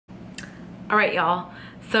All right, y'all.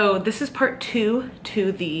 So this is part 2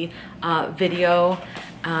 to the video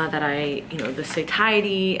that the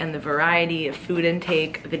satiety and the variety of food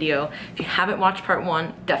intake video. If you haven't watched part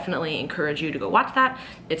 1, definitely encourage you to go watch that.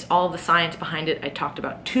 It's all the science behind it. I talked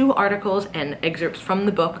about 2 articles and excerpts from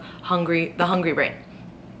the book, The Hungry Brain.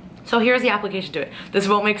 So here's the application to it. This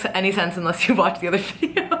won't make any sense unless you watch the other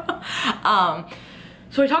video.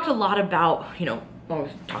 So I talked a lot about, I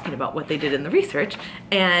was talking about what they did in the research,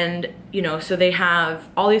 and so they have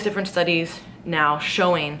all these different studies now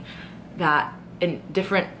showing that in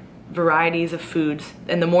different varieties of foods,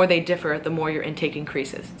 and the more they differ, the more your intake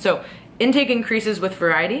increases. So intake increases with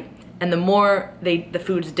variety, and the more the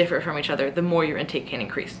foods differ from each other, the more your intake can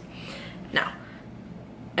increase. Now,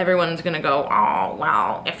 everyone's gonna go, oh,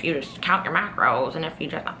 well, if you just count your macros and if you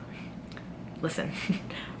just... Listen,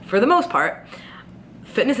 for the most part,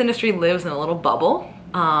 fitness industry lives in a little bubble.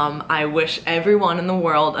 I wish everyone in the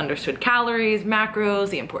world understood calories, macros,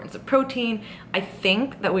 the importance of protein. I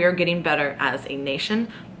think that we are getting better as a nation,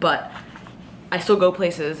 but I still go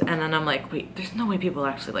places and then I'm like, wait, there's no way people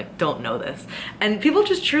actually don't know this. And people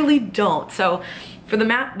just truly don't. So for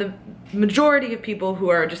the majority of people who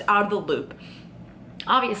are just out of the loop,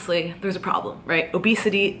 obviously there's a problem, right?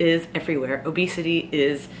 Obesity is everywhere. Obesity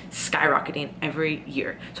is skyrocketing every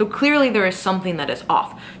year. So clearly there is something that is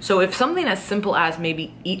off. So if something as simple as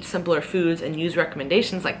maybe eat simpler foods and use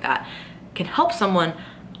recommendations like that can help someone,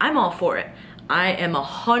 I'm all for it. I am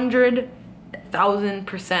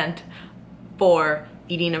 100,000% for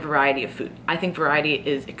eating a variety of food. I think variety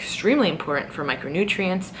is extremely important for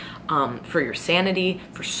micronutrients, for your sanity,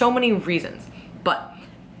 for so many reasons. But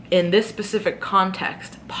in this specific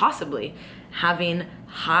context, possibly having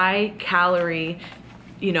high calorie,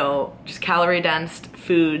 just calorie dense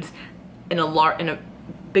foods in a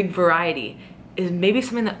big variety is maybe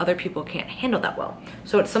something that other people can't handle that well.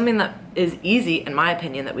 So it's something that is easy, in my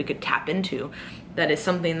opinion, that we could tap into, that is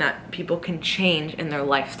something that people can change in their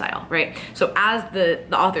lifestyle, right? So as the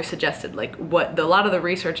author suggested, what a lot of the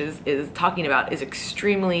research is talking about is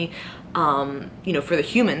extremely, for the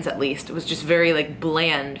humans at least, it was just very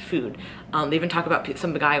bland food. They even talk about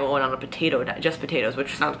some guy going on a potato diet, just potatoes,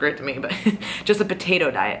 which sounds great to me, but just a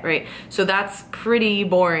potato diet, right? So that's pretty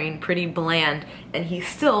boring, pretty bland, and he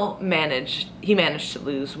managed to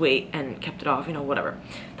lose weight and kept it off, whatever.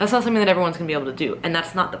 That's not something that everyone's gonna be able to do, and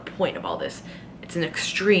that's not the point of all this. It's an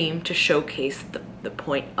extreme to showcase the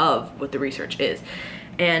point of what the research is.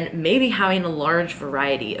 And maybe having a large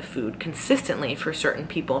variety of food consistently for certain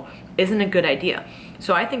people isn't a good idea.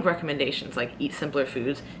 So I think recommendations like eat simpler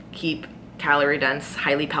foods, keep calorie dense,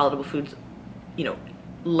 highly palatable foods,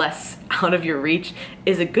 less out of your reach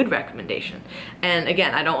is a good recommendation. And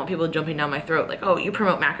again, I don't want people jumping down my throat like, oh, you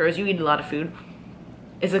promote macros, you eat a lot of food.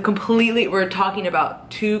 We're talking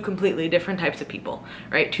about 2 completely different types of people,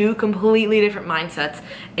 right? 2 completely different mindsets.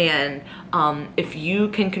 And if you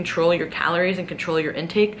can control your calories and control your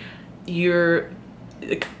intake, you're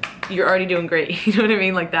already doing great. You know what I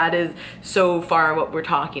mean? That is so far what we're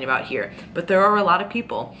talking about here. But there are a lot of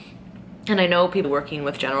people, and I know people working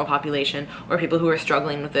with general population or people who are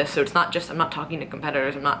struggling with this. So it's not just, I'm not talking to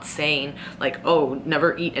competitors. I'm not saying oh,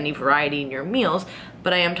 never eat any variety in your meals,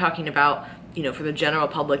 but I am talking about, for the general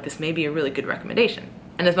public, this may be a really good recommendation.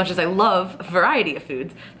 And as much as I love a variety of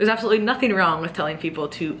foods, there's absolutely nothing wrong with telling people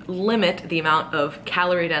to limit the amount of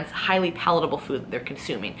calorie-dense, highly palatable food that they're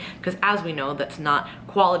consuming. Because as we know, that's not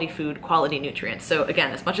quality food, quality nutrients. So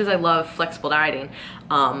again, as much as I love flexible dieting,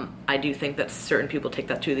 I do think that certain people take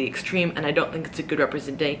that to the extreme, and I don't think it's a good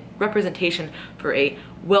representation for a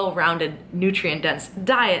well-rounded, nutrient-dense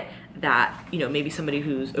diet that, maybe somebody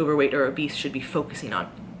who's overweight or obese should be focusing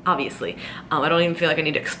on. Obviously. I don't even feel like I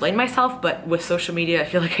need to explain myself, but with social media I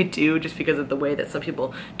feel like I do, just because of the way that some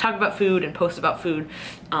people talk about food and post about food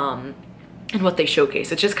and what they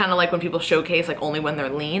showcase. It's just kind of like when people showcase only when they're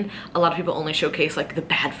lean. A lot of people only showcase the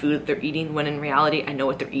bad food that they're eating, when in reality I know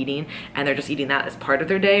what they're eating and they're just eating that as part of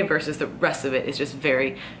their day, versus the rest of it is just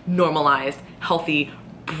very normalized, healthy,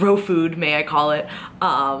 bro food, may I call it,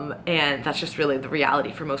 and that's just really the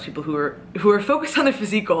reality for most people who are focused on their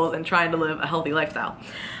physique goals and trying to live a healthy lifestyle.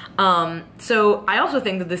 So I also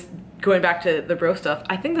think that this, going back to the bro stuff,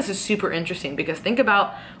 I think this is super interesting, because think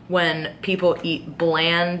about when people eat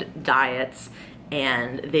bland diets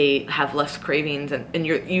and they have less cravings, and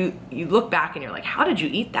you look back and you're like, how did you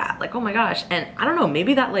eat that? Oh my gosh. And I don't know,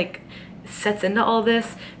 maybe that sets into all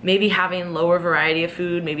this. Maybe having lower variety of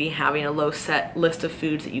food, maybe having a low set list of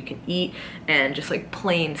foods that you can eat, and just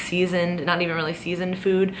plain seasoned, not even really seasoned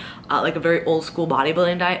food, a very old school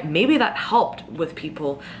bodybuilding diet, maybe that helped with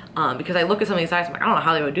people because I look at some of these diets, I'm like, I don't know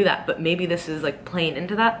how they would do that, but maybe this is like playing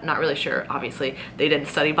into that. Not really sure. Obviously, they didn't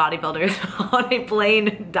study bodybuilders on a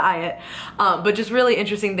plain diet, but just really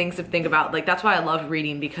interesting things to think about. Like, that's why I love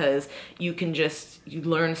reading, because you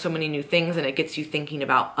learn so many new things, and it gets you thinking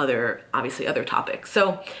about obviously other topics.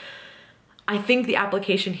 So I think the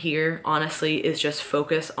application here, honestly, is just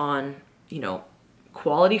focus on, you know,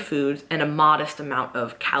 quality foods and a modest amount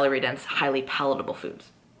of calorie dense, highly palatable foods.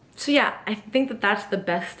 So yeah, I think that that's the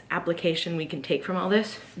best application we can take from all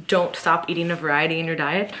this. Don't stop eating a variety in your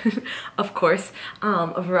diet. Of course,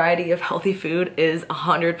 a variety of healthy food is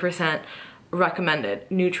 100%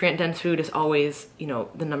 recommended. Nutrient dense food is always, you know,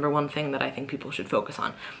 the #1 thing that I think people should focus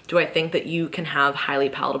on. Do I think that you can have highly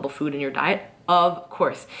palatable food in your diet? Of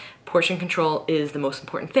course. Portion control is the most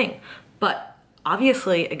important thing. But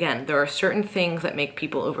obviously, again, there are certain things that make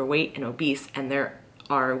people overweight and obese, and there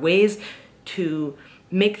are ways to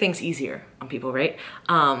make things easier on people, right?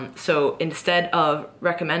 So instead of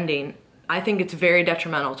recommending, I think it's very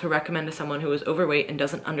detrimental to recommend to someone who is overweight and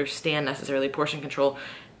doesn't understand necessarily portion control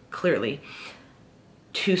clearly,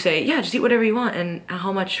 to say, yeah, just eat whatever you want and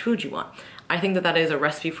how much food you want. I think that that is a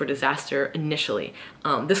recipe for disaster initially.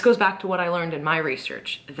 This goes back to what I learned in my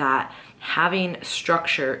research, that having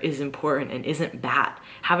structure is important and isn't bad.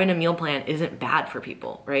 Having a meal plan isn't bad for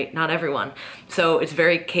people, right? Not everyone. So it's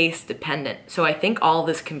very case dependent. So I think all of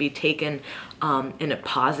this can be taken in a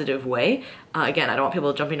positive way. Again, I don't want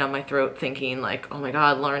people jumping down my throat thinking like, oh my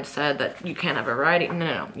God, Lauren said that you can't have a variety.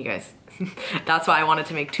 No, you guys. That's why I wanted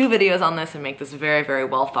to make 2 videos on this and make this very, very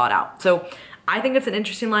well thought out. So I think it's an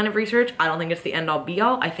interesting line of research. I don't think it's the end all be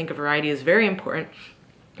all. I think a variety is very important,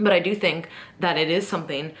 but I do think that it is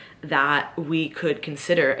something that we could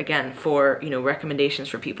consider, again, for, you know, recommendations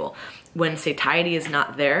for people. When satiety is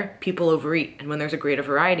not there, people overeat. And when there's a greater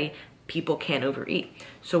variety, people can overeat.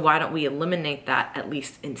 So why don't we eliminate that, at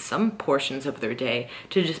least in some portions of their day,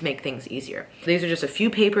 to just make things easier? These are just a few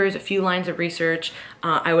papers, a few lines of research.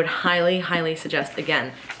 I would highly, highly suggest,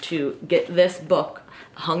 again, to get this book,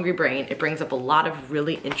 The Hungry Brain. It brings up a lot of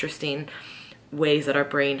really interesting ways that our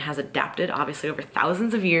brain has adapted, obviously over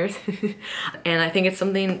thousands of years. And I think it's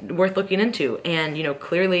something worth looking into. And, you know,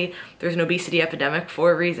 clearly there's an obesity epidemic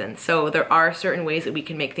for a reason. So there are certain ways that we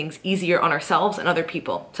can make things easier on ourselves and other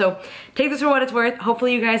people. So take this for what it's worth.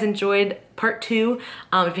 Hopefully you guys enjoyed part 2.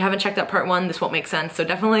 If you haven't checked out part 1, this won't make sense. So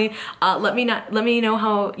definitely let me know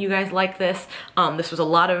how you guys like this. This was a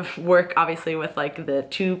lot of work, obviously, with like the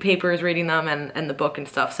 2 papers, reading them, and the book and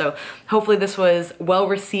stuff. So hopefully this was well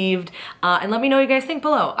received. And let me know what you guys think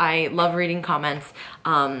below. I love reading comments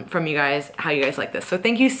from you guys, how you guys like this. So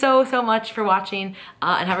thank you so much for watching,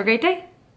 and have a great day.